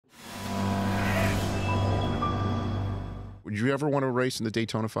Would you ever want to race in the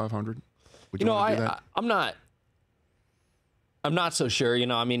Daytona 500? Would You know, want to do that? I'm not so sure. You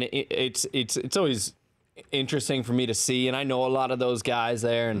know, I mean, it's always interesting for me to see, and I know a lot of those guys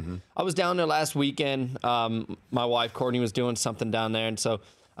there. And I was down there last weekend. My wife Courtney was doing something down there, and so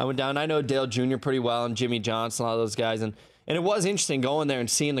I went down. I know Dale Jr. pretty well, and Jimmy Johnson, a lot of those guys, and it was interesting going there and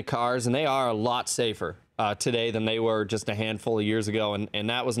seeing the cars, and they are a lot safer today than they were just a handful of years ago, and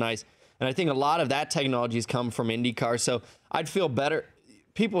that was nice. And I think a lot of that technology has come from IndyCar, so I'd feel better.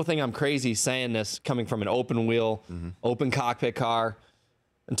 People think I'm crazy saying this coming from an open wheel, open cockpit car,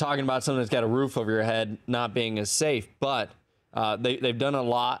 and talking about something that's got a roof over your head not being as safe. But they've done a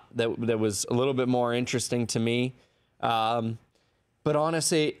lot that was a little bit more interesting to me. But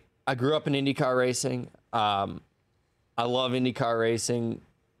honestly, I grew up in IndyCar racing. I love IndyCar racing.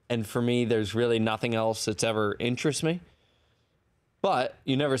 And for me, there's really nothing else that's ever interests me. But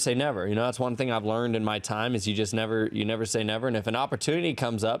you never say never. You know, that's one thing I've learned in my time is you never say never. And if an opportunity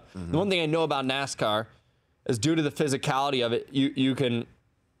comes up, the one thing I know about NASCAR is due to the physicality of it, you can,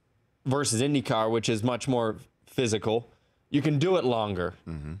 versus IndyCar, which is much more physical, you can do it longer.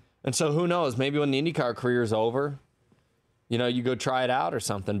 And so who knows, maybe when the IndyCar career is over, you know, you go try it out or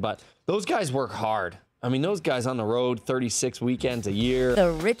something. But those guys work hard. I mean, those guys on the road 36 weekends a year. The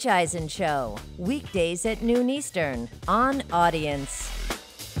Rich Eisen Show, weekdays at noon Eastern on Audience.